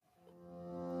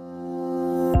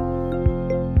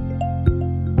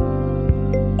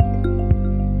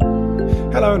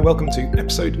Hello and welcome to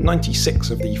episode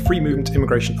 96 of the Free Movement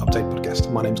Immigration Update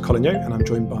podcast. My name's Colin Yeo and I'm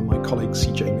joined by my colleague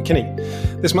CJ McKinney.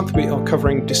 This month we are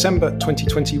covering December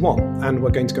 2021 and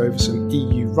we're going to go over some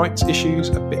EU rights issues,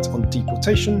 a bit on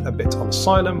deportation, a bit on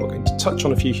asylum, we're going to touch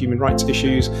on a few human rights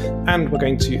issues, and we're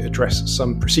going to address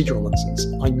some procedural nonsense.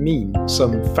 I mean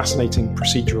some fascinating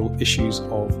procedural issues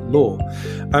of law.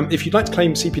 If you'd like to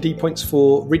claim CPD points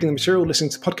for reading the material,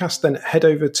 listening to the podcast, then head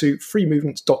over to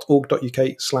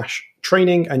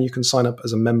freemovement.org.uk/training and you can sign up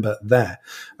as a member there.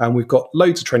 We've got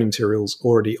loads of training materials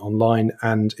already online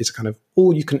and it's a kind of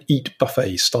all-you-can-eat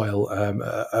buffet style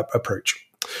approach.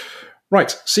 Right,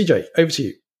 CJ, over to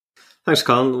you. Thanks,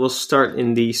 Colin. We'll start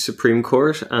in the Supreme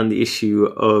Court and the issue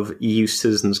of EU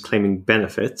citizens claiming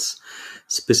benefits,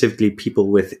 specifically people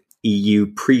with EU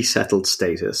pre-settled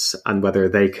status, and whether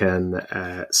they can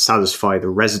satisfy the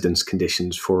residence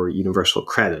conditions for universal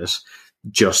credit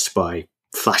just by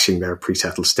flashing their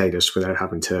pre-settled status without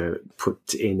having to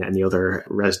put in any other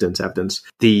residence evidence.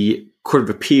 The Court of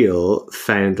Appeal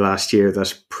found last year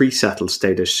that pre-settled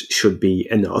status should be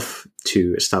enough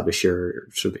to establish your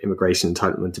sort of immigration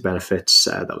entitlement to benefits.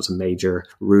 That was a major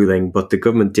ruling, but the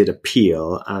government did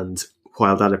appeal, and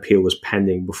while that appeal was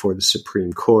pending before the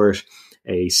Supreme Court,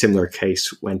 a similar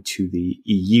case went to the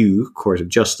EU Court of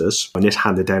Justice, and it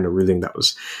handed down a ruling that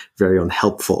was very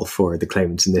unhelpful for the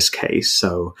claimants in this case.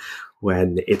 So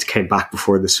when it came back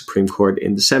before the Supreme Court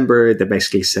in December, they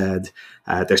basically said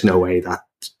there's no way that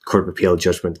Court of Appeal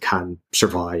judgment can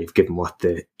survive given what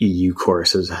the EU court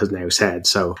has now said.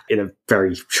 So in a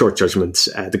very short judgment,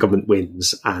 the government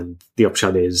wins. And the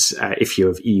upshot is if you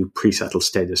have EU pre-settled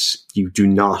status, you do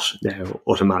not now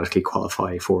automatically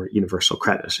qualify for universal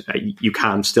credit. You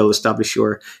can still establish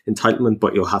your entitlement,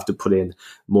 but you'll have to put in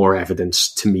more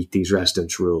evidence to meet these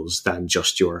residence rules than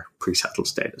just your pre-settled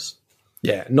status.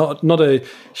 Yeah, not a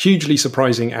hugely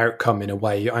surprising outcome in a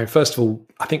way. First of all,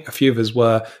 I think a few of us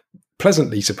were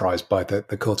pleasantly surprised by the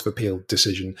Court of Appeal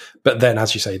decision. But then,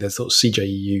 as you say, the sort of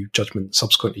CJEU judgment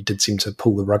subsequently did seem to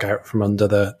pull the rug out from under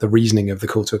the reasoning of the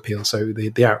Court of Appeal. So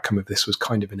the outcome of this was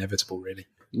kind of inevitable, really.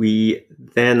 We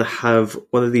then have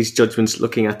one of these judgments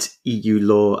looking at EU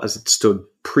law as it stood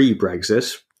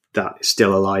pre-Brexit. That is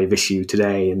still a live issue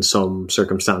today in some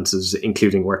circumstances,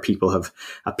 including where people have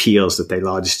appeals that they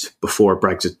lodged before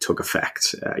Brexit took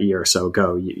effect a year or so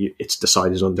ago. It's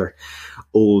decided under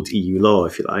old EU law,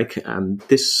 if you like. And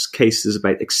this case is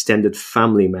about extended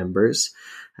family members,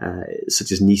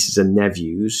 such as nieces and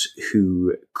nephews,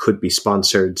 who could be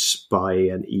sponsored by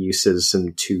an EU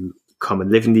citizen to come and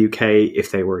live in the UK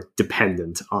if they were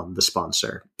dependent on the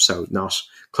sponsor. So not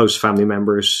close family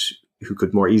members who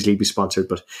could more easily be sponsored,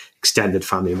 but extended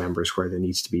family members where there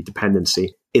needs to be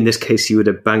dependency. In this case, you had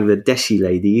a Bangladeshi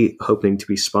lady hoping to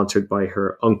be sponsored by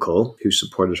her uncle, who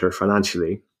supported her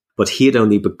financially, but he had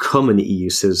only become an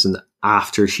EU citizen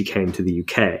after she came to the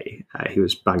UK. He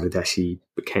was Bangladeshi,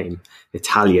 became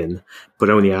Italian, but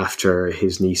only after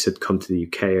his niece had come to the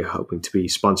UK hoping to be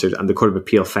sponsored. And the Court of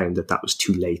Appeal found that that was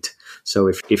too late. So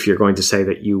if you're going to say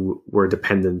that you were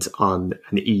dependent on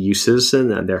an EU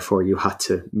citizen and therefore you had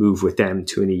to move with them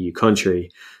to an EU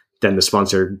country, then the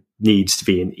sponsor needs to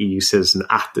be an EU citizen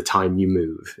at the time you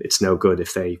move. It's no good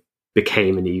if they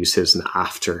became an EU citizen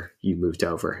after you moved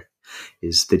over,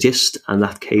 is the gist. And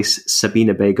that case,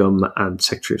 Sabina Begum and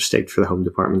Secretary of State for the Home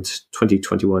Department,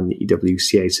 2021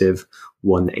 EWCA Civ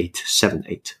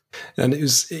 1878. And it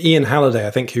was Ian Halliday,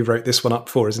 I think, who wrote this one up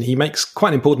for us. And he makes quite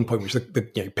an important point, which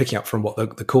picking up from what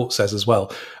the court says as well,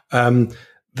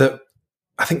 that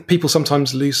I think people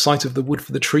sometimes lose sight of the wood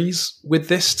for the trees with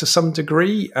this to some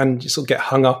degree, and you sort of get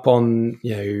hung up on,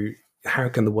 how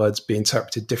can the words be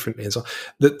interpreted differently and so on.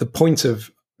 The point of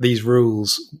these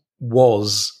rules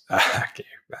was,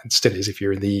 and still is if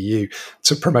you're in the EU,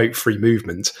 to promote free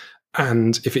movement.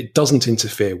 And if it doesn't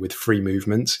interfere with free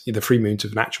movement, the free movement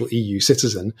of an actual EU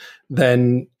citizen,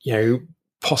 then,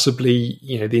 possibly,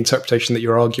 the interpretation that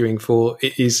you're arguing for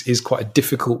is quite a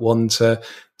difficult one to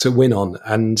win on.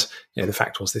 And, the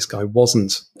fact was this guy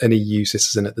wasn't an EU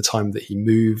citizen at the time that he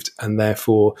moved. And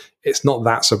therefore it's not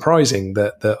that surprising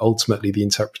that ultimately the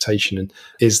interpretation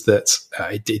is that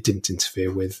it didn't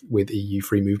interfere with EU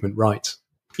free movement rights.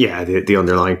 Yeah, the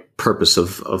underlying purpose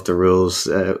of the rules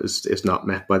is not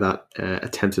met by that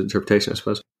attempted interpretation, I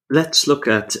suppose. Let's look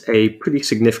at a pretty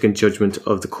significant judgment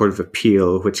of the Court of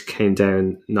Appeal, which came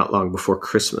down not long before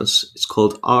Christmas. It's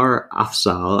called R.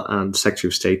 Afzal and Secretary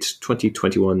of State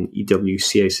 2021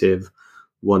 EWCA Civ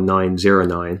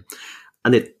 1909.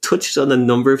 And it touches on a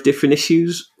number of different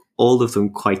issues, all of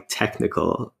them quite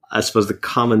technical. I suppose the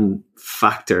common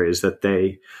factor is that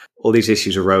all these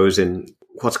issues arose in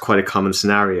what's quite a common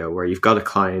scenario where you've got a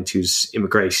client whose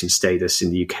immigration status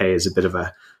in the UK is a bit of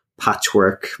a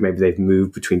patchwork. Maybe they've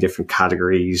moved between different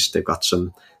categories. They've got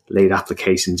some late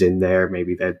applications in there.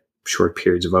 Maybe they've short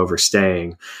periods of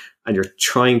overstaying. And you're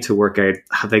trying to work out,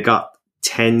 have they got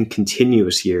 10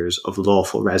 continuous years of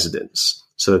lawful residence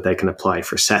so that they can apply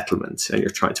for settlement? And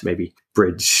you're trying to maybe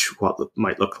bridge what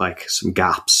might look like some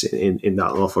gaps in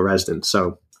that lawful residence.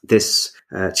 So this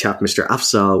chap, Mr.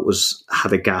 Afzal,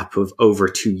 had a gap of over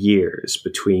 2 years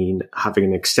between having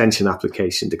an extension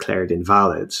application declared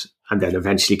invalid and then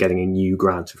eventually getting a new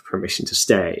grant of permission to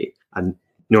stay. And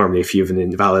normally, if you have an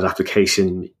invalid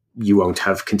application, you won't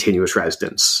have continuous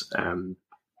residence,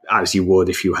 as you would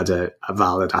if you had a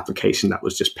valid application that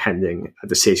was just pending a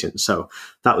decision. So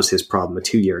that was his problem, a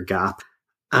 2-year gap.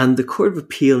 And the Court of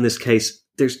Appeal in this case,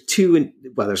 there's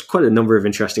quite a number of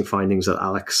interesting findings that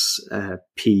Alex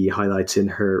P. highlights in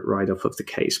her write-up of the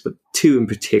case, but 2 in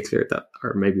particular that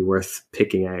are maybe worth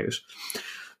picking out.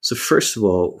 So first of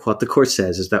all, what the court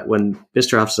says is that when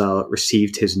Mr. Afzal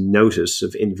received his notice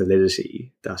of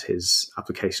invalidity, that his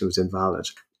application was invalid,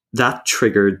 that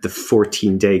triggered the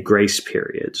 14-day grace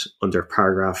period under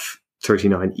paragraph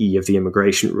 39E of the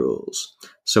immigration rules.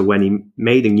 So when he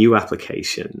made a new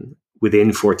application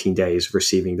within 14 days of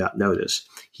receiving that notice,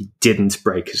 he didn't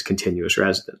break his continuous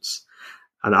residence.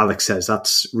 And Alex says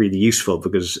that's really useful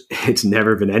because it's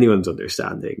never been anyone's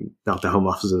understanding, not the Home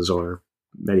Office's or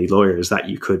many lawyers, that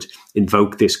you could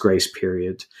invoke this grace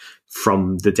period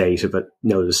from the date of a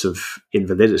notice of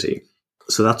invalidity.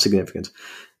 So that's significant.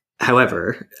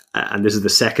 However, and this is the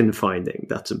second finding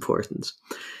that's important,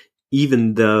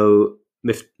 even though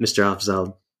Mr.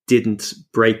 Afzal didn't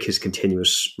break his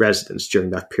continuous residence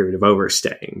during that period of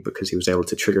overstaying because he was able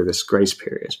to trigger this grace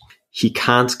period, he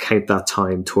can't count that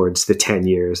time towards the 10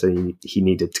 years that he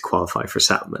needed to qualify for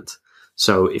settlement.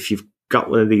 So if you've got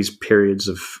one of these periods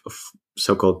of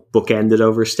so-called bookended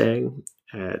overstaying,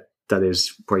 that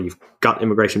is where you've got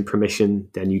immigration permission,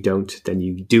 then you don't, then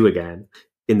you do again.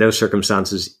 In those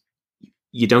circumstances,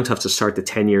 you don't have to start the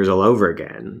 10 years all over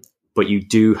again, but you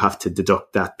do have to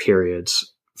deduct that period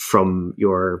from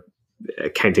your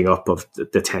counting up of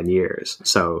the 10 years.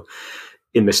 So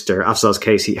in Mr. Afzal's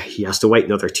case, he has to wait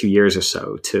another 2 years or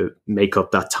so to make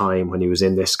up that time when he was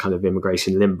in this kind of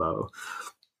immigration limbo.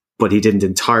 But he didn't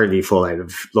entirely fall out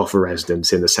of lawful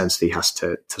residence in the sense that he has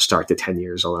to start the 10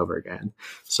 years all over again.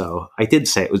 So I did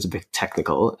say it was a bit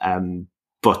technical,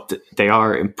 but they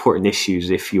are important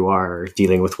issues if you are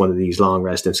dealing with one of these long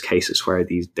residence cases where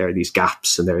there are these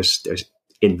gaps and there's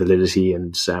invalidity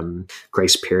and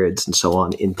grace periods and so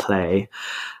on in play.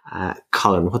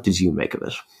 Colin, what did you make of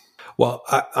it? Well,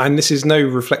 and this is no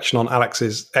reflection on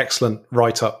Alex's excellent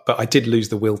write-up, but I did lose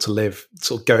the will to live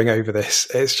sort of going over this.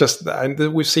 It's just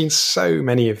that we've seen so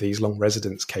many of these long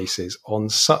residence cases on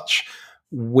such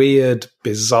weird,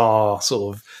 bizarre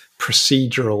sort of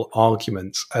procedural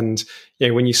arguments. And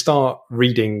when you start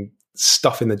reading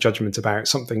stuff in the judgment about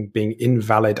something being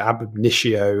invalid ab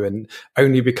initio and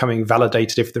only becoming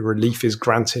validated if the relief is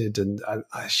granted, and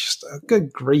it's just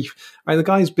good grief. I mean, the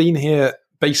guy's been here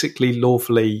basically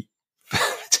lawfully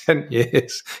 10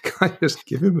 years. Can I just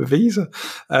give him a visa?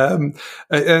 And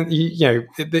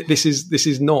this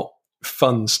is not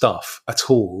fun stuff at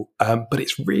all, but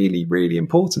it's really, really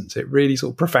important. It really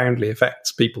sort of profoundly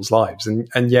affects people's lives,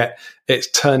 and yet it's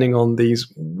turning on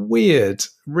these weird,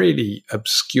 really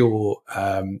obscure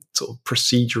sort of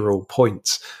procedural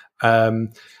points.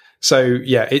 So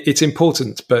yeah, it's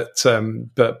important,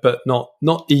 but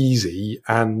not easy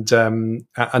and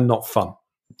not fun.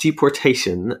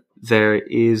 Deportation. There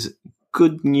is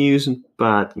good news and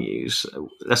bad news.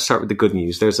 Let's start with the good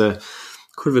news. There's a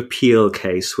Court of Appeal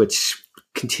case which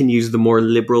continues the more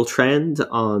liberal trend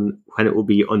on when it will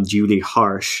be unduly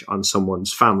harsh on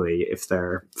someone's family if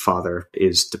their father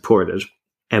is deported.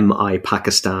 MI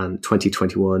Pakistan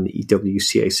 2021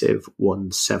 EWCA Civ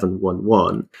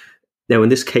 1711. Now, when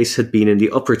this case had been in the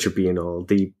upper tribunal,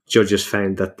 the judges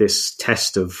found that this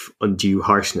test of undue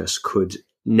harshness could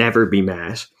never be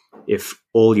met if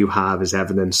all you have is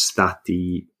evidence that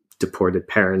the deported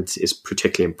parent is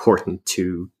particularly important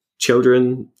to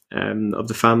children of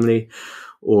the family,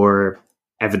 or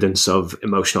evidence of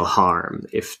emotional harm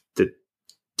if the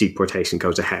deportation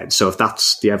goes ahead. So if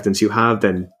that's the evidence you have,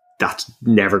 then that's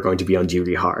never going to be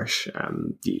unduly harsh.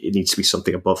 It needs to be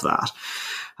something above that.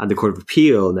 And the Court of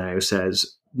Appeal now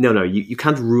says, no, you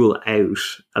can't rule out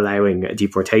allowing a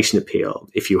deportation appeal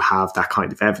if you have that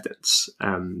kind of evidence.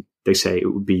 They say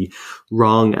it would be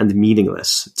wrong and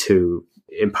meaningless to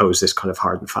impose this kind of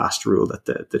hard and fast rule that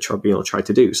the tribunal tried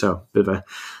to do. So a bit of a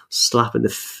slap in the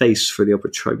face for the upper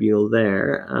tribunal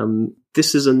there.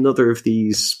 this is another of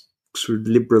these sort of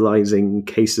liberalising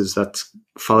cases that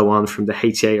follow on from the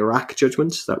HA Iraq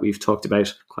judgment that we've talked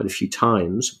about quite a few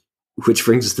times, which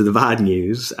brings us to the bad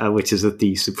news, which is that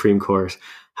the Supreme Court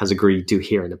has agreed to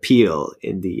hear an appeal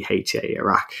in the HA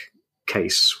Iraq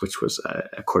case, which was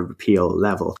a Court of Appeal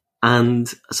level.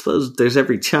 And I suppose there's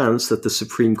every chance that the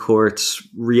Supreme Court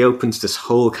reopens this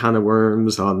whole can of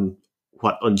worms on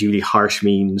what unduly harsh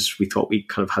means. We thought we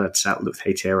kind of had it settled with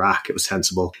HA Iraq. It was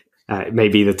sensible. It may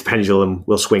be that the pendulum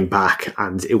will swing back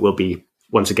and it will be,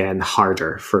 once again,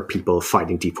 harder for people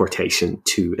fighting deportation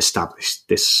to establish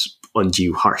this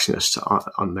undue harshness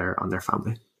on their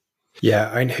family. Yeah,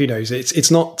 I mean, who knows?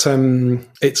 It's not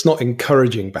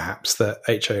encouraging, perhaps, that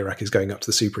HA Iraq is going up to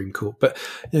the Supreme Court. But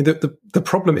the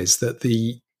problem is that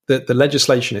the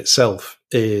legislation itself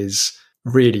is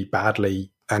really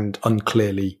badly and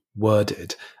unclearly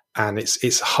worded, and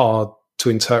it's hard to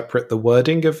interpret the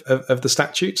wording of the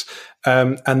statutes.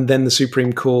 And then the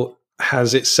Supreme Court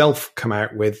has itself come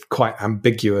out with quite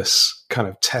ambiguous kind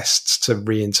of tests to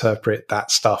reinterpret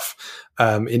that stuff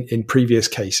in previous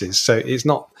cases. So it's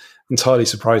not entirely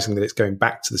surprising that it's going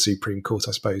back to the Supreme Court,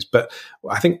 I suppose. But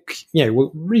I think, we're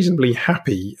reasonably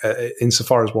happy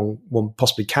insofar as one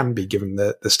possibly can be, given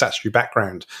the statutory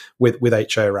background with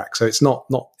HA Iraq. So it's not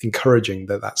encouraging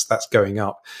that that's going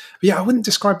up. But yeah, I wouldn't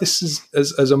describe this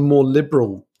as a more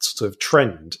liberal sort of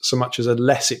trend so much as a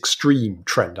less extreme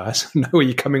trend. I know where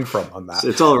you're coming from on that.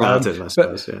 It's all relative, I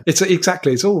suppose. Yeah.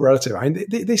 It's all relative. I mean,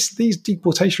 these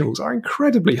deportation rules are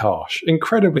incredibly harsh,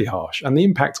 and the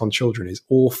impact on children is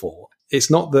awful. It's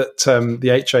not that the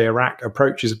HA Iraq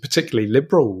approach is a particularly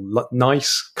liberal,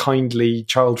 nice, kindly,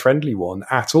 child-friendly one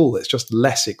at all. It's just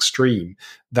less extreme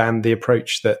than the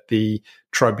approach that the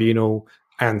tribunal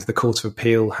and the Court of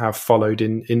Appeal have followed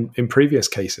in previous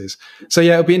cases. So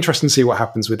yeah, it'll be interesting to see what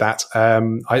happens with that.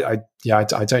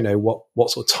 I don't know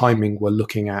what sort of timing we're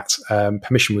looking at.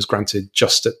 Permission was granted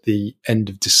just at the end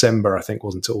of December, I think,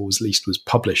 wasn't it? Or at least was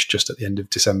published just at the end of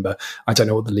December. I don't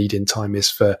know what the lead-in time is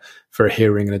for a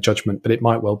hearing and a judgment, but it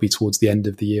might well be towards the end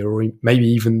of the year, or maybe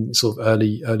even sort of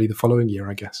early the following year,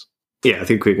 I guess. Yeah, I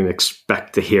think we can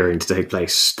expect the hearing to take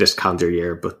place this calendar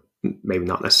year, but maybe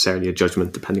not necessarily a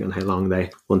judgment, depending on how long they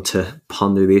want to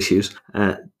ponder the issues.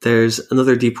 There's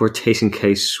another deportation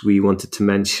case we wanted to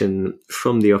mention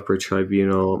from the upper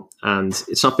tribunal, and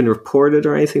it's not been reported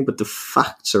or anything, but the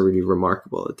facts are really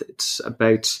remarkable. It's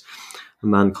about a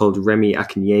man called Remy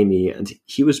Akinyemi, and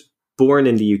he was born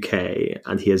in the UK,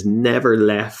 and he has never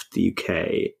left the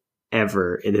UK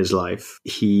ever in his life.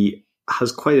 He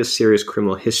has quite a serious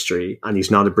criminal history, and he's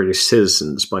not a British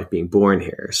citizen despite being born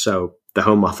here. So the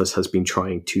Home Office has been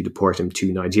trying to deport him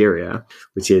to Nigeria,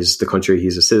 which is the country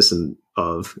he's a citizen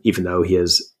of, even though he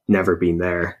has never been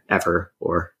there ever,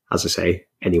 or, as I say,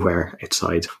 anywhere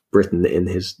outside Britain in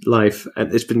his life.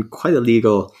 And it's been quite a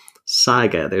legal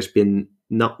saga. There's been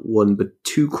not one but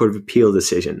two Court of Appeal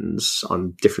decisions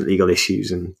on different legal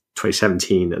issues in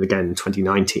 2017 and again in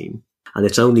 2019. And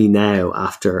it's only now,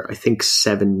 after, I think,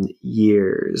 7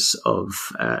 years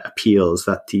of appeals,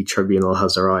 that the tribunal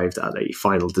has arrived at a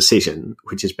final decision,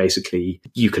 which is basically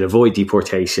you can avoid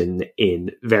deportation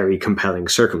in very compelling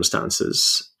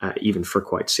circumstances, even for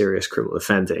quite serious criminal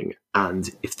offending. And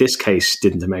if this case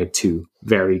didn't amount to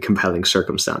very compelling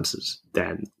circumstances,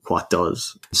 then what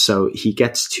does? So he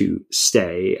gets to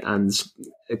stay. And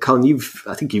Colin,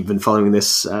 I think you've been following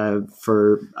this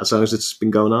for as long as it's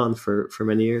been going on for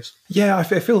many years. Yeah, I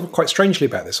feel quite strangely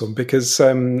about this one because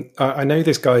I know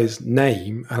this guy's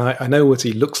name and I know what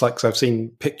he looks like because I've seen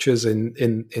pictures in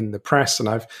the press, and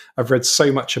I've read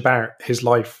so much about his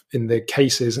life in the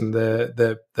cases and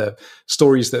the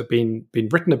stories that have been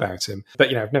written about him.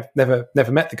 But I've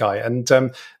never met the guy, and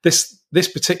this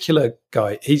particular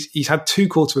guy, he's had two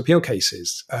Court of Appeal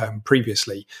cases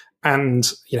previously,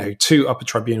 and two upper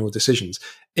tribunal decisions.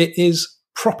 It is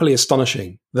properly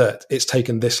astonishing that it's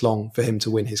taken this long for him to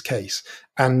win his case,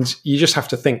 and you just have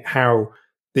to think how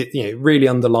it really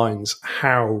underlines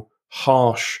how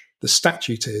harsh the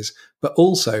statute is, but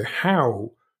also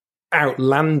how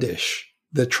outlandish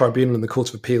the tribunal and the Court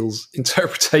of Appeal's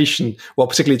interpretation, well,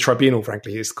 particularly the tribunal,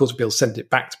 frankly, is the Court of Appeal sent it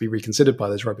back to be reconsidered by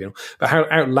the tribunal, but how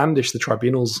outlandish the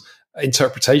tribunal's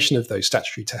interpretation of those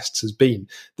statutory tests has been,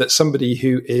 that somebody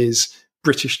who is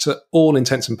British to all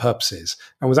intents and purposes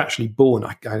and was actually born,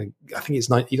 I think he's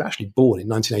actually born in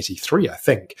 1983, I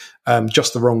think,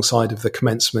 just the wrong side of the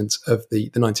commencement of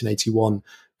the 1981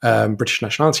 British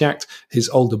Nationality Act. His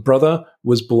older brother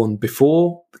was born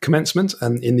before the commencement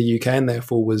and in the UK, and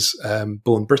therefore was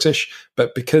born British.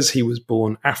 But because he was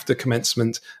born after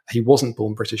commencement, he wasn't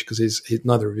born British because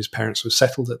neither of his parents was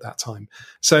settled at that time.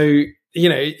 So,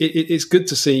 it's good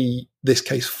to see this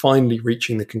case finally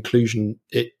reaching the conclusion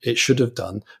it should have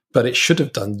done, but it should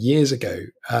have done years ago.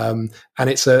 And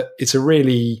it's a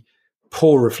really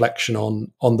poor reflection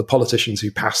on the politicians who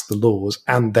passed the laws,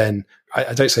 and then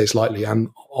I don't say this lightly, and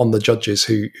on the judges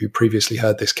who previously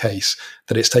heard this case,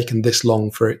 that it's taken this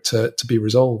long for it to be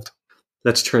resolved.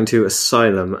 Let's turn to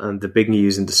asylum, and the big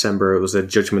news in December was a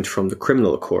judgment from the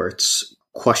criminal courts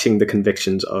quashing the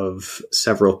convictions of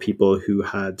several people who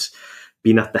had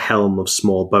been at the helm of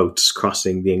small boats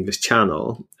crossing the English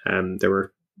Channel. There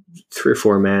were 3 or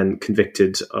 4 men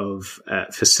convicted of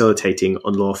facilitating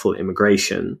unlawful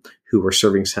immigration who were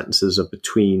serving sentences of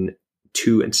between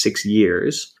 2 and 6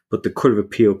 years. But the Court of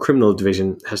Appeal Criminal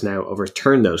Division has now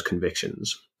overturned those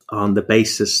convictions on the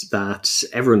basis that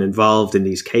everyone involved in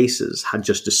these cases had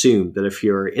just assumed that if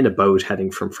you're in a boat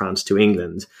heading from France to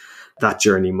England, that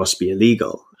journey must be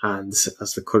illegal. And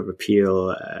as the Court of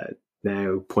Appeal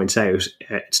now points out,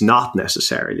 it's not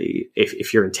necessarily.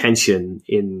 If your intention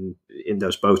in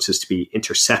those boats is to be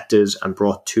intercepted and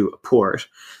brought to a port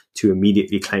to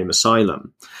immediately claim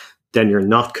asylum, then you're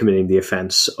not committing the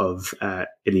offence of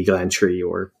illegal entry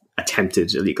or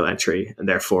attempted illegal entry, and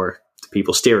therefore the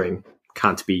people steering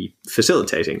can't be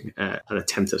facilitating an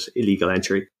attempted illegal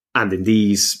entry. And in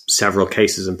these several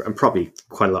cases, and probably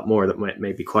quite a lot more that might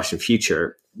maybe question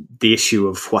future, the issue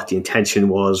of what the intention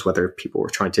was, whether people were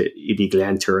trying to illegally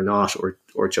enter or not,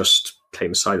 or just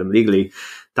claim asylum legally,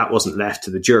 that wasn't left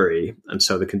to the jury. And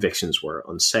so the convictions were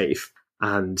unsafe.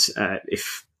 And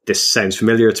if this sounds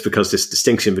familiar, it's because this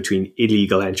distinction between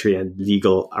illegal entry and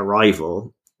legal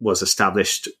arrival was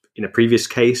established in a previous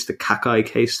case, the Kakai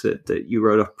case that you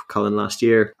wrote up, Colin, last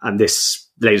year. And this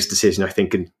latest decision, I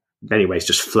think, in many ways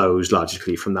just flows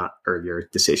logically from that earlier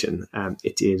decision.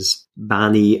 It is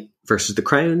Bani versus the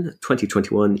Crown,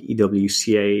 2021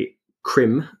 EWCA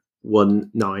Crim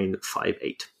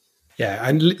 1958. Yeah,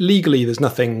 and legally, there's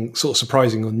nothing sort of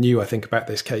surprising or new, I think, about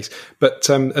this case. But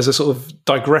as a sort of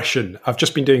digression, I've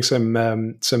just been doing some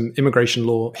immigration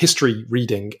law history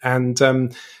reading, and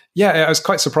I was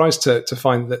quite surprised to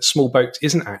find that small boat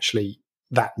isn't actually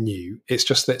that new. It's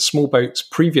just that small boats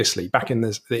previously, back in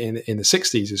the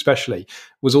 60s especially,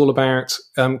 was all about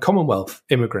Commonwealth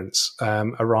immigrants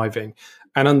arriving.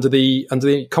 And under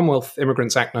the Commonwealth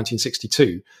Immigrants Act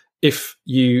 1962, if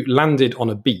you landed on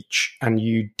a beach and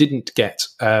you didn't get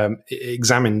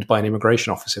examined by an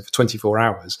immigration officer for 24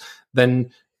 hours,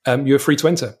 then you were free to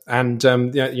enter. And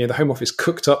the Home Office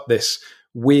cooked up this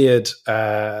weird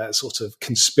sort of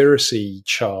conspiracy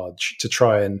charge to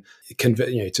try and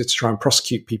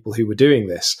prosecute people who were doing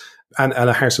this. And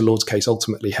a House of Lords case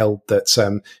ultimately held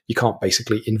that you can't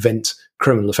basically invent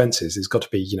criminal offences. It's got to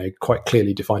be quite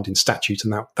clearly defined in statute,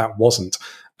 and that wasn't.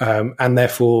 And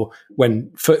therefore,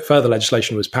 when further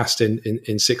legislation was passed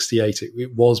in 68,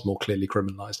 it was more clearly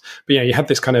criminalised. But you had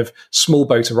this kind of small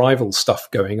boat arrival stuff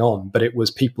going on, but it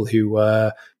was people who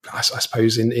were, I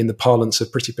suppose, in the parlance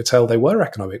of Priti Patel, they were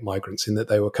economic migrants in that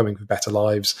they were coming for better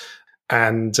lives.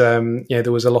 And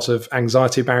there was a lot of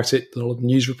anxiety about it, a lot of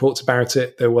news reports about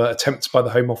it. There were attempts by the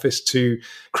Home Office to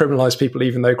criminalise people,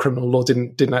 even though criminal law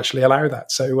didn't actually allow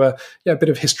that. So a bit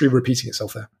of history repeating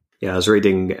itself there. Yeah, I was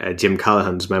reading Jim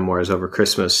Callaghan's memoirs over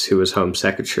Christmas, who was Home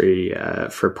Secretary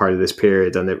for part of this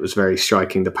period, and it was very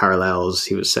striking, the parallels.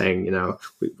 He was saying,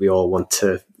 we all want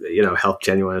to, help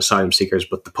genuine asylum seekers,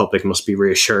 but the public must be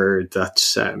reassured that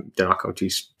they're not going to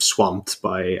be swamped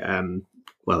by,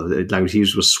 the language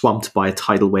used was swamped by a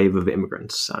tidal wave of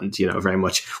immigrants. And, very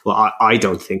much, I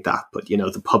don't think that, but,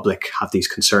 the public have these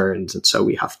concerns, and so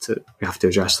we have to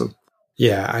address them.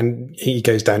 Yeah, and he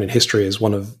goes down in history as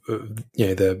one of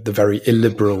the very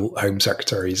illiberal Home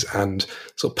Secretaries, and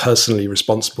sort of personally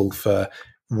responsible for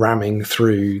ramming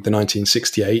through the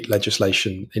 1968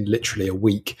 legislation in literally a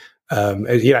week.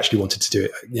 He actually wanted to do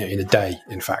it in a day,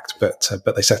 in fact, but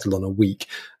they settled on a week.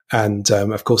 And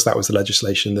of course, that was the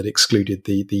legislation that excluded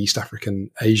the East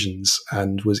African Asians,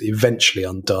 and was eventually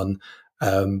undone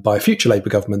by a future Labour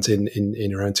government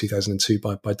in around 2002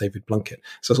 by David Blunkett.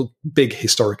 So it's a big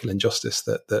historical injustice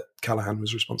that Callaghan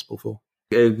was responsible for.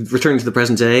 Returning to the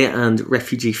present day and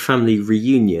refugee family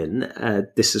reunion,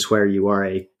 this is where you are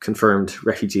a confirmed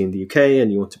refugee in the UK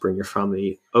and you want to bring your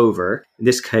family over. In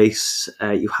this case,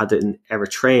 you had an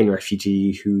Eritrean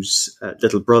refugee whose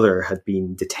little brother had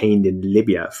been detained in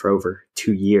Libya for over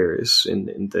 2 years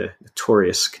in the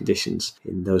notorious conditions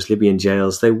in those Libyan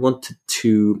jails. He wanted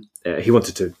to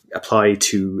apply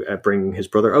to bring his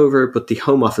brother over, but the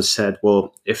Home Office said,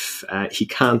 well, if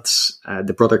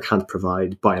the brother can't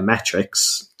provide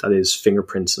biometrics, that is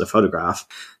fingerprints and a photograph,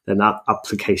 then that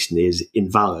application is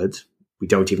invalid. We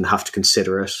don't even have to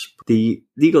consider it. The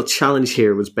legal challenge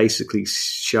here was basically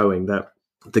showing that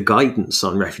the guidance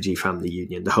on refugee family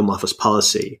union, the Home Office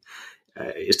policy,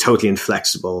 is totally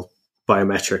inflexible,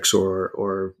 biometrics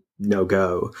or no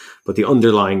go. But the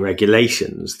underlying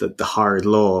regulations, that the hard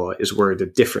law is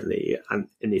worded differently, and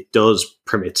it does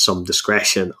permit some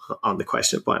discretion on the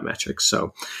question of biometrics.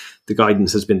 So the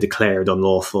guidance has been declared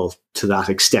unlawful to that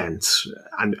extent.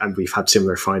 And we've had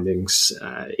similar findings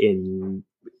in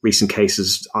recent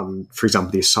cases on, for example,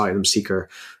 the asylum seeker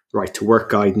right to work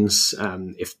guidance.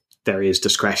 If there is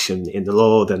discretion in the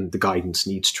law, then the guidance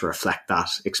needs to reflect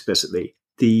that explicitly.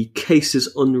 The case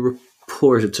is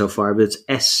unreported so far, but it's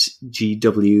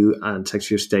SGW and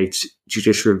Secretary of State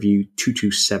Judicial Review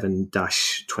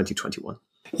 227-2021.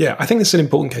 Yeah, I think this is an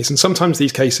important case. And sometimes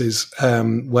these cases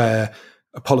where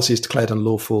a policy is declared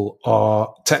unlawful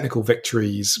are technical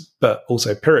victories, but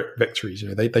also Pyrrhic victories.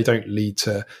 They don't lead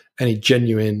to any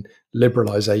genuine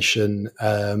liberalisation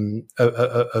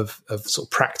of sort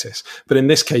of practice. But in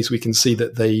this case, we can see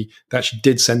that they actually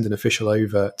did send an official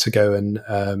over to go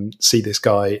and see this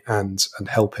guy and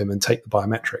help him and take the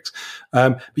biometrics.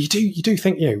 But you do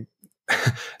think,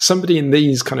 somebody in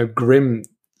these kind of grim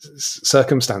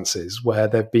circumstances where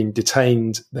they've been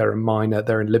detained, they're a minor,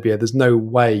 they're in Libya, there's no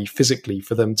way physically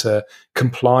for them to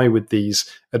comply with these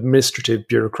administrative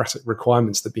bureaucratic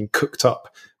requirements that have been cooked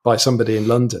up by somebody in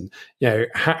London.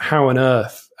 How on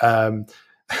earth how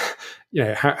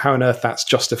on earth that's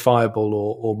justifiable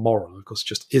or moral? Of course it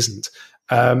just isn't.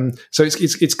 So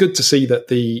it's good to see that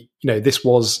this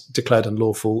was declared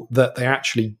unlawful, that they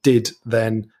actually did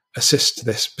then assist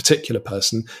this particular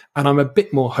person, and I'm a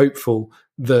bit more hopeful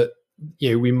that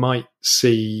we might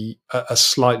see a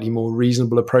slightly more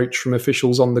reasonable approach from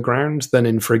officials on the ground than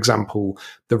in, for example,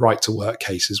 the right to work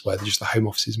cases where just the Home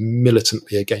Office is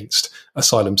militantly against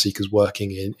asylum seekers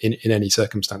working in any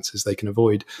circumstances they can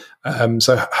avoid.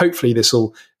 So hopefully this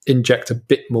will inject a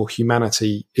bit more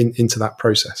humanity into that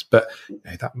process, but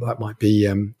that might be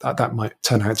that might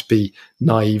turn out to be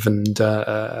naive and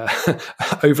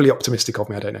overly optimistic of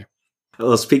me. I don't know.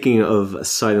 Well, speaking of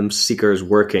asylum seekers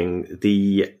working,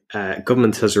 the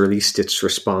government has released its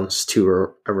response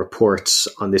to a report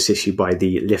on this issue by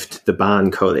the Lift the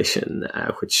Ban coalition,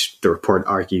 which the report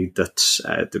argued that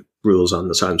the rules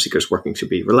on asylum seekers working should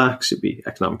be relaxed, should be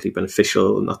economically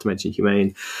beneficial, not to mention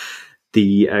humane.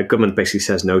 The government basically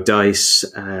says no dice.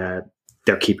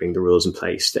 They're keeping the rules in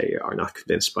place. They are not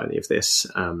convinced by any of this.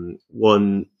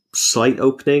 One slight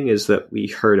opening is that we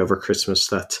heard over Christmas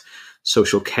that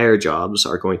social care jobs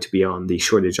are going to be on the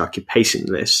shortage occupation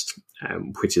list,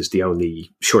 which is the only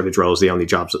shortage roles, the only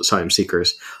jobs that asylum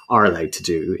seekers are allowed to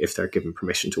do if they're given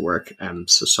permission to work.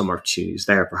 So some opportunities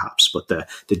there perhaps, but the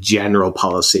general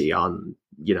policy on,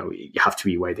 you have to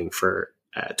be waiting for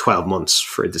 12 months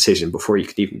for a decision before you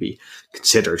could even be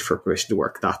considered for permission to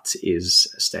work, that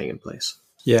is staying in place.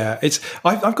 Yeah,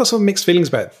 I've got some mixed feelings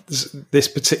about this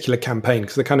particular campaign,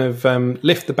 because the kind of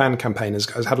Lift the Ban campaign has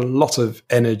had a lot of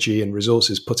energy and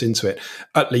resources put into it,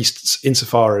 at least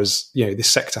insofar as this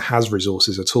sector has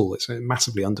resources at all. It's a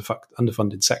massively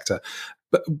underfunded sector.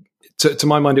 But to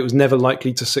my mind, it was never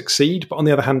likely to succeed. But on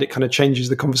the other hand, it kind of changes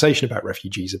the conversation about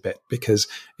refugees a bit, because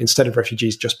instead of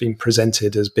refugees just being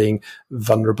presented as being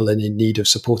vulnerable and in need of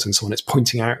support and so on, it's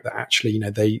pointing out that actually,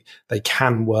 they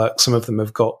can work. Some of them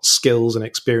have got skills and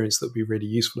experience that would be really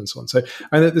useful and so on. So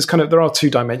there are two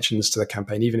dimensions to the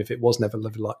campaign, even if it was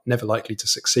never likely to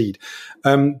succeed.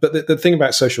 But the thing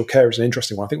about social care is an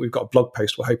interesting one. I think we've got a blog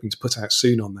post we're hoping to put out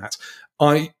soon on that.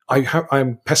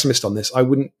 I'm pessimist on this. I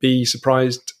wouldn't be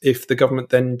surprised if the government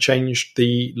then changed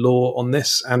the law on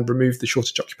this and removed the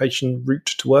shortage occupation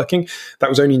route to working. That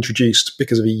was only introduced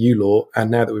because of EU law,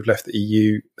 and now that we've left the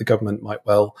EU, the government might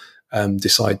well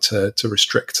decide to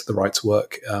restrict the right to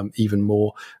work even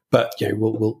more. But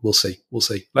we'll see. We'll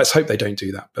see. Let's hope they don't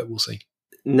do that, but we'll see.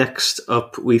 Next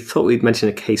up, we thought we'd mention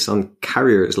a case on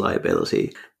carriers'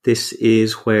 liability. This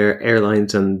is where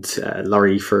airlines and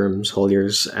lorry firms,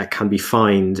 hauliers, can be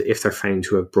fined if they're found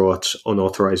to have brought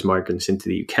unauthorised migrants into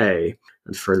the UK.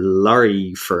 And for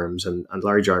lorry firms and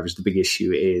lorry drivers, the big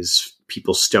issue is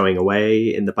people stowing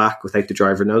away in the back without the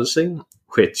driver noticing,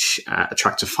 which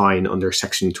attracts a fine under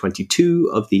Section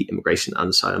 22 of the Immigration and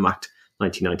Asylum Act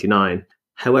 1999.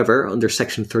 However, under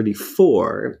Section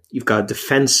 34, you've got a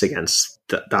defence against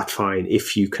that fine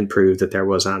if you can prove that there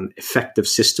was an effective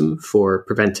system for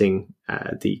preventing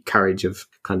the carriage of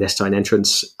clandestine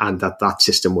entrants, and that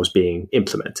system was being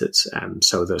implemented.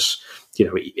 So that,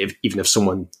 even if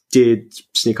someone did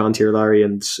sneak onto your lorry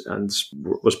and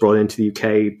was brought into the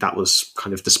UK, that was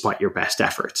kind of despite your best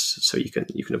efforts. So you can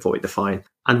avoid the fine.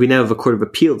 And we now have a Court of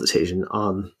Appeal decision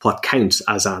on what counts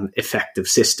as an effective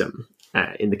system.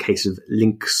 In the case of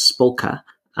Link Spolka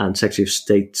and Secretary of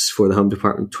State for the Home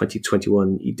Department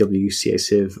 2021 EWCA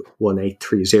Civ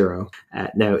 1830.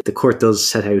 Now, the court does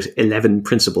set out 11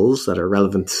 principles that are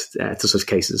relevant to such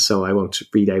cases, so I won't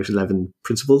read out 11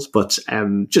 principles, but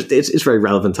it's very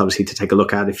relevant, obviously, to take a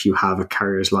look at if you have a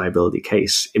carrier's liability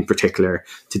case, in particular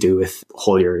to do with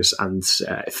hauliers and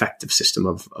effective system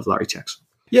of lorry checks.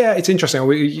 Yeah, it's interesting.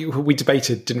 We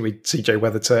debated, didn't we, CJ,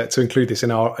 whether to include this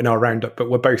in our roundup, but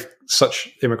we're both such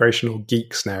immigrational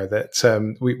geeks now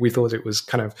that we thought it was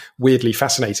kind of weirdly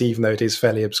fascinating, even though it is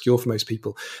fairly obscure for most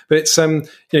people. But it's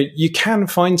you can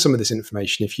find some of this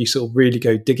information if you sort of really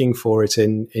go digging for it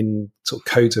in sort of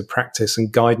codes of practice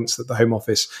and guidance that the Home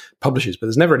Office publishes. But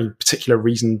there's never any particular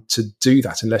reason to do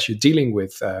that unless you're dealing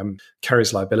with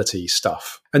carrier's liability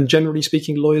stuff. And generally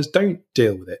speaking, lawyers don't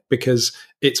deal with it because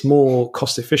it's more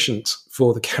cost efficient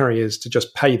for the carriers to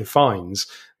just pay the fines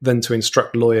than to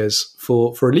instruct lawyers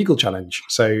for a legal challenge.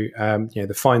 So,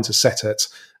 the fines are set at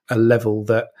a level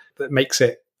that makes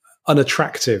it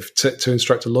unattractive to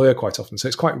instruct a lawyer quite often. So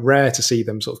it's quite rare to see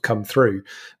them sort of come through.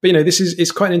 But,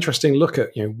 it's quite an interesting look at,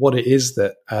 what it is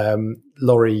that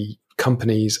lorry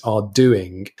companies are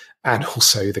doing, and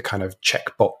also the kind of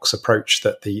checkbox approach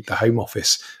that the Home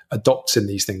Office adopts in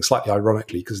these things, slightly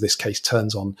ironically, because this case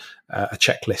turns on a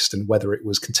checklist and whether it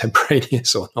was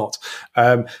contemporaneous or not.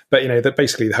 But, that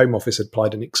basically the Home Office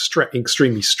applied an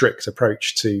extremely strict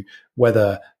approach to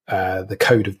whether the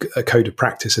code of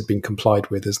practice had been complied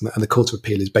with, and the Court of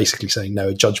Appeal is basically saying, no,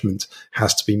 a judgment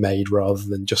has to be made rather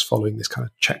than just following this kind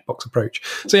of checkbox approach.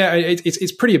 So yeah,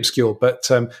 it's pretty obscure, but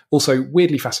also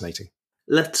weirdly fascinating.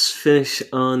 Let's finish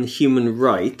on human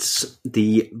rights.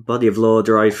 The body of law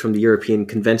derived from the European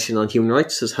Convention on Human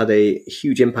Rights has had a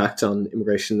huge impact on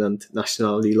immigration and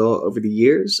nationality law over the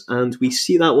years, and we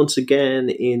see that once again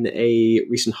in a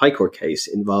recent High Court case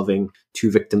involving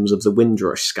two victims of the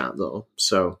Windrush scandal.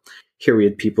 So here we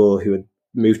had people who had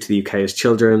moved to the UK as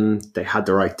children. They had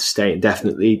the right to stay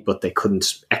indefinitely, but they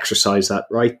couldn't exercise that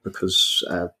right because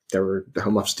the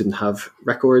Home Office didn't have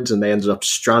records, and they ended up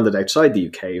stranded outside the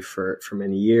UK for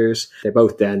many years. They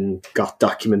both then got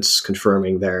documents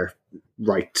confirming their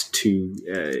right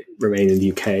to remain in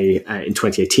the UK in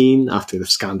 2018 after the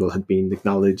scandal had been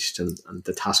acknowledged and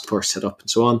the task force set up and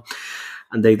so on.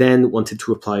 And they then wanted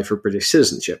to apply for British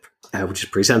citizenship, which is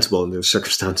pretty sensible in those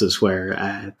circumstances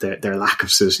where their lack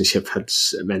of citizenship had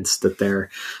meant that their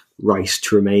right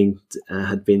to remain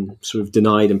had been sort of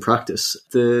denied in practice.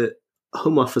 The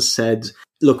Home Office said,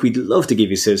 look, we'd love to give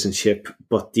you citizenship,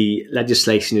 but the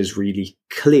legislation is really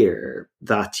clear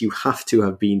that you have to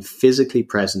have been physically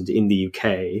present in the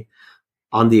UK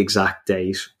on the exact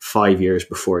date 5 years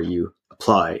before you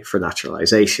apply for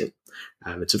naturalisation.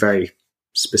 It's a very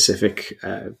specific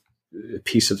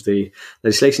piece of the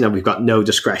legislation, and we've got no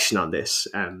discretion on this.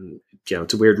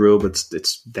 It's a weird rule, but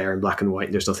it's there in black and white,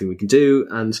 and there's nothing we can do.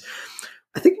 And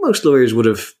I think most lawyers would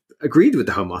have agreed with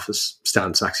the Home Office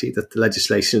stance, actually, that the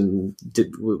legislation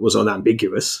was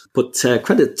unambiguous. But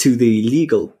credit to the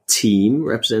legal team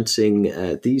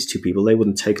representing these two people, they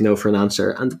wouldn't take no for an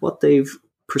answer. And what they've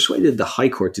persuaded the High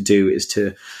Court to do is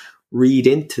to read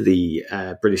into the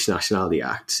British Nationality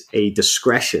Act a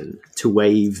discretion to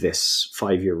waive this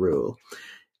 5-year rule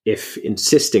if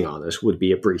insisting on it would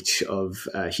be a breach of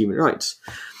human rights.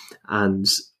 And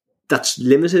that's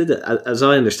limited, as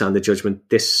I understand the judgment.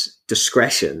 This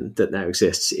discretion that now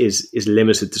exists is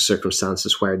limited to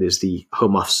circumstances where it is the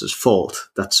Home Office's fault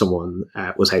that someone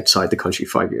was outside the country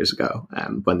 5 years ago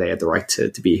when they had the right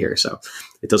to be here. So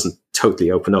it doesn't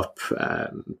totally open up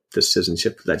the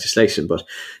citizenship legislation, but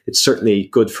it's certainly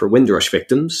good for Windrush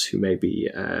victims who may be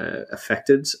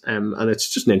affected. And it's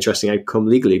just an interesting outcome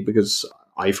legally, because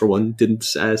I, for one, didn't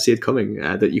see it coming,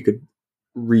 that you could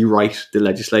rewrite the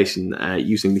legislation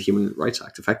using the Human Rights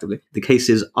Act effectively. The case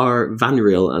is R.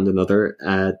 Vanriel and another,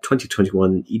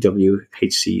 2021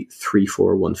 EWHC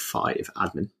 3415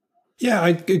 admin. Yeah,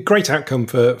 a great outcome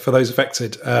for those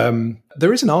affected.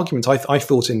 There is an argument I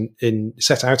thought in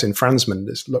set out in Fransman,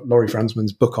 this Laurie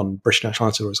Fransman's book on British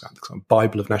nationality law, is a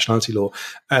Bible of nationality law,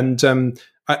 and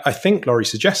I think Laurie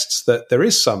suggests that there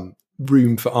is some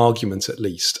room for argument, at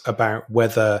least, about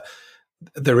whether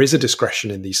there is a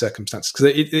discretion in these circumstances,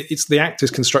 because it's the act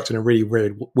is constructed in a really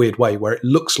weird way where it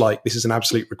looks like this is an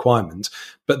absolute requirement,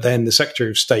 but then the Secretary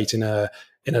of State in a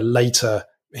later,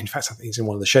 in fact, I think it's in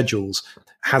one of the schedules,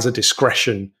 has a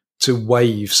discretion to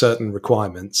waive certain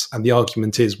requirements. And the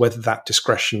argument is whether that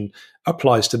discretion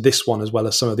applies to this one as well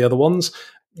as some of the other ones.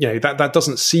 That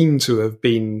doesn't seem to have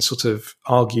been sort of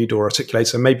argued or articulated.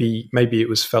 So maybe it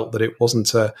was felt that it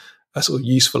wasn't a sort of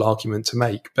useful argument to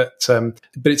make, but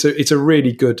it's a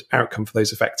really good outcome for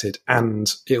those affected,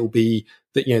 and it'll be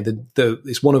that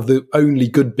it's one of the only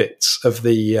good bits of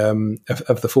the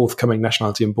of the forthcoming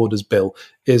Nationality and Borders Bill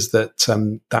is that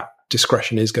that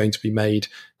discretion is going to be made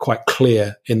quite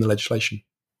clear in the legislation.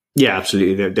 Yeah,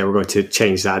 absolutely. They were going to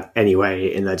change that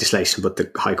anyway in legislation, but the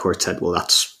High Court said, well,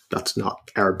 that's not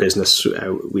our business.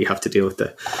 We have to deal with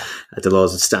the law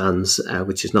as it stands,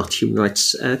 which is not human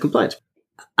rights compliant.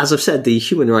 As I've said, the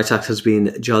Human Rights Act has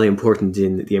been jolly important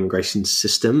in the immigration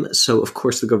system. So, of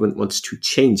course, the government wants to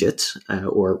change it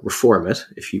or reform it,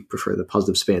 if you prefer the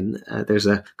positive spin. There's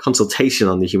a consultation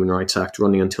on the Human Rights Act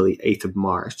running until the 8th of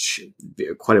March,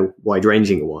 quite a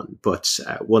wide-ranging one. But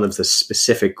one of the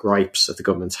specific gripes that the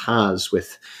government has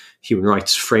with human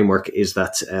rights framework is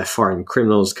that foreign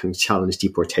criminals can challenge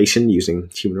deportation using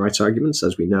human rights arguments,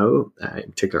 as we know, in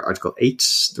particular Article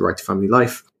 8, the right to family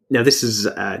life. Now, this is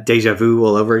deja vu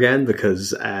all over again,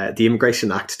 because the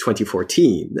Immigration Act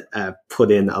 2014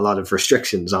 put in a lot of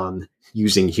restrictions on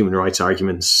using human rights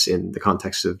arguments in the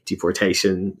context of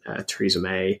deportation. Theresa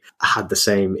May had the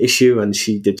same issue, and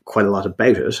she did quite a lot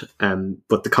about it.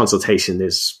 But the consultation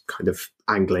is kind of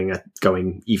angling at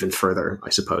going even further, I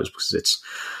suppose, because it's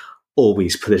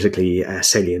always politically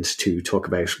salient to talk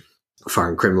about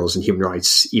foreign criminals and human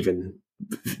rights, even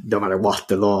no matter what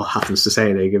the law happens to say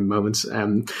in a given moment.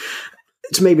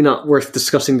 It's maybe not worth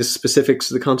discussing the specifics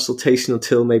of the consultation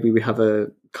until maybe we have a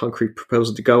concrete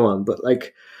proposal to go on. But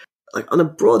like on a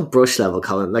broad brush level,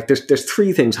 Colin, there's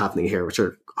three things happening here which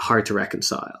are hard to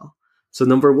reconcile. So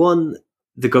number one,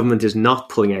 the government is not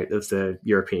pulling out of the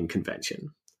European Convention.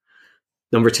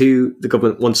 Number two, the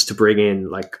government wants to bring in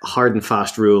hard and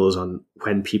fast rules on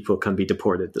when people can be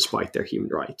deported despite their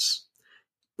human rights.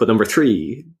 But number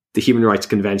three, the Human Rights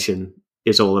Convention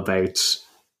is all about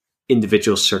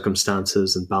individual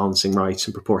circumstances and balancing rights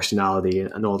and proportionality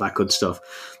and all that good stuff.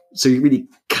 So you really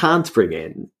can't bring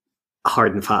in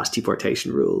hard and fast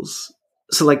deportation rules.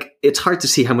 So it's hard to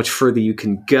see how much further you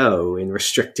can go in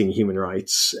restricting human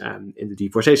rights in the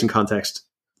deportation context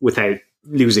without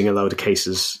losing a load of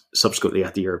cases subsequently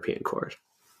at the European Court.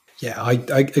 Yeah, I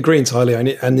agree entirely.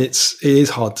 And it is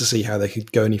hard to see how they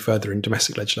could go any further in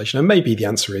domestic legislation. And maybe the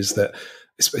answer is that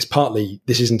it's partly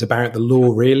this isn't about the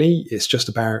law, really. It's just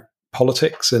about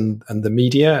politics and the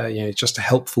media. It's just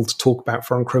helpful to talk about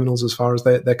foreign criminals as far as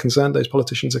they're concerned, those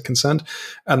politicians are concerned.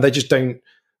 And they just don't,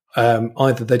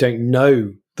 either they don't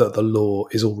know that the law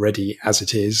is already as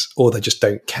it is, or they just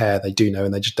don't care. They do know,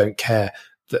 and they just don't care.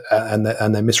 And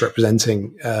they're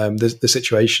misrepresenting the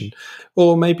situation,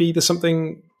 or maybe there's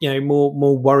something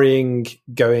more worrying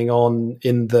going on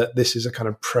in that this is a kind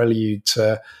of prelude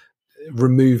to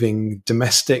removing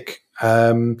domestic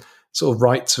sort of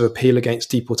rights of appeal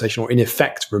against deportation, or in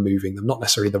effect removing them, not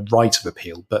necessarily the right of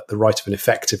appeal, but the right of an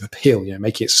effective appeal.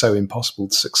 Making it so impossible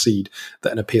to succeed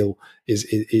that an appeal is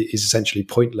essentially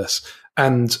pointless,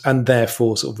 and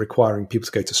therefore sort of requiring people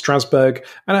to go to Strasbourg.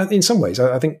 And in some ways,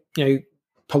 I think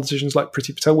politicians like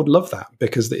Priti Patel would love that,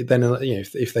 because then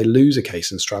if they lose a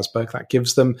case in Strasbourg, that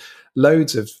gives them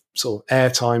loads of sort of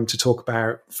airtime to talk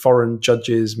about foreign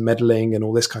judges meddling and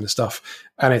all this kind of stuff,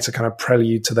 and it's a kind of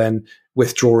prelude to then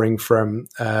withdrawing from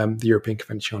the European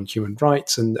Convention on Human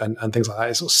Rights and things like that.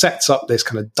 It sort of sets up this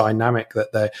kind of dynamic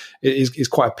that is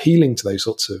quite appealing to those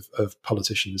sorts of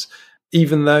politicians,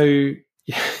 even though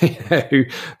the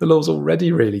law's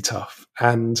already really tough.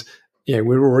 And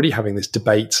we're already having this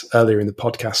debate earlier in the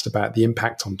podcast about the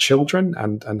impact on children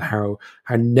and how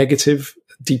negative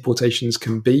deportations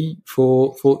can be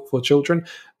for children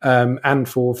and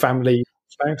for family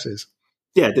spouses.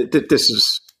 Yeah, this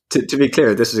is, to be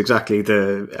clear, this is exactly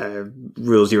the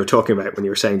rules you were talking about when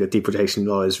you were saying that deportation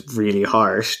law is really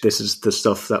harsh. This is the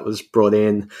stuff that was brought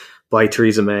in by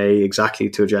Theresa May exactly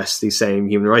to address these same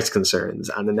human rights concerns.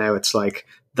 And then now it's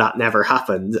that never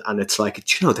happened. And it's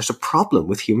there's a problem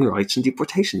with human rights and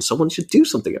deportation. Someone should do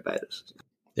something about it.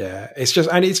 Yeah,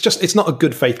 it's not a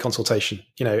good faith consultation.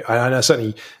 I'm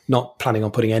certainly not planning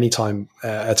on putting any time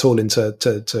at all into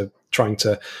to trying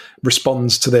to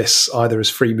respond to this either as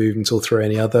Free Movement or through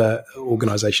any other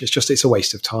organisation. It's a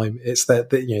waste of time. It's that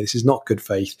this is not good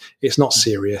faith. It's not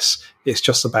serious. It's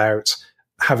just about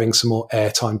having some more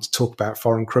airtime to talk about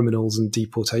foreign criminals and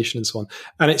deportation and so on.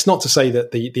 And it's not to say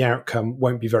that the outcome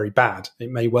won't be very bad. It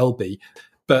may well be.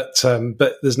 But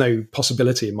there's no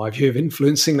possibility, in my view, of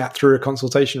influencing that through a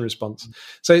consultation response.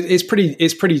 So it's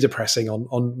pretty depressing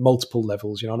on multiple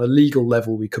levels. On a legal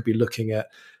level, we could be looking at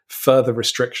further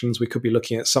restrictions. We could be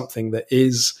looking at something that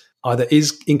either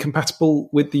is incompatible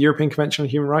with the European Convention on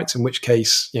Human Rights, in which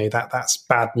case that's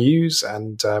bad news,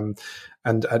 and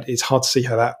it's hard to see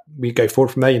how that we go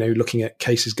forward from there. Looking at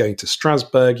cases going to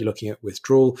Strasbourg, you're looking at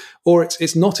withdrawal, or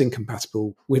it's not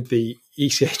incompatible with the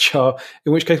ECHR,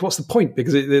 in which case, what's the point?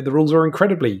 Because the rules are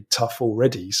incredibly tough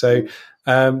already. So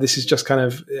this is just kind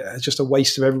of just a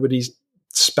waste of everybody's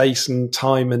space and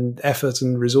time and effort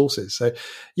and resources. So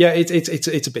yeah, it's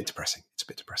a bit depressing. It's a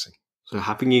bit depressing. So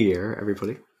Happy New Year,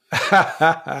 everybody.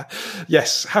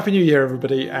 Yes, Happy New Year,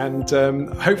 everybody. And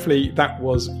hopefully that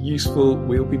was useful.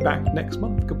 We'll be back next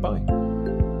month. Goodbye.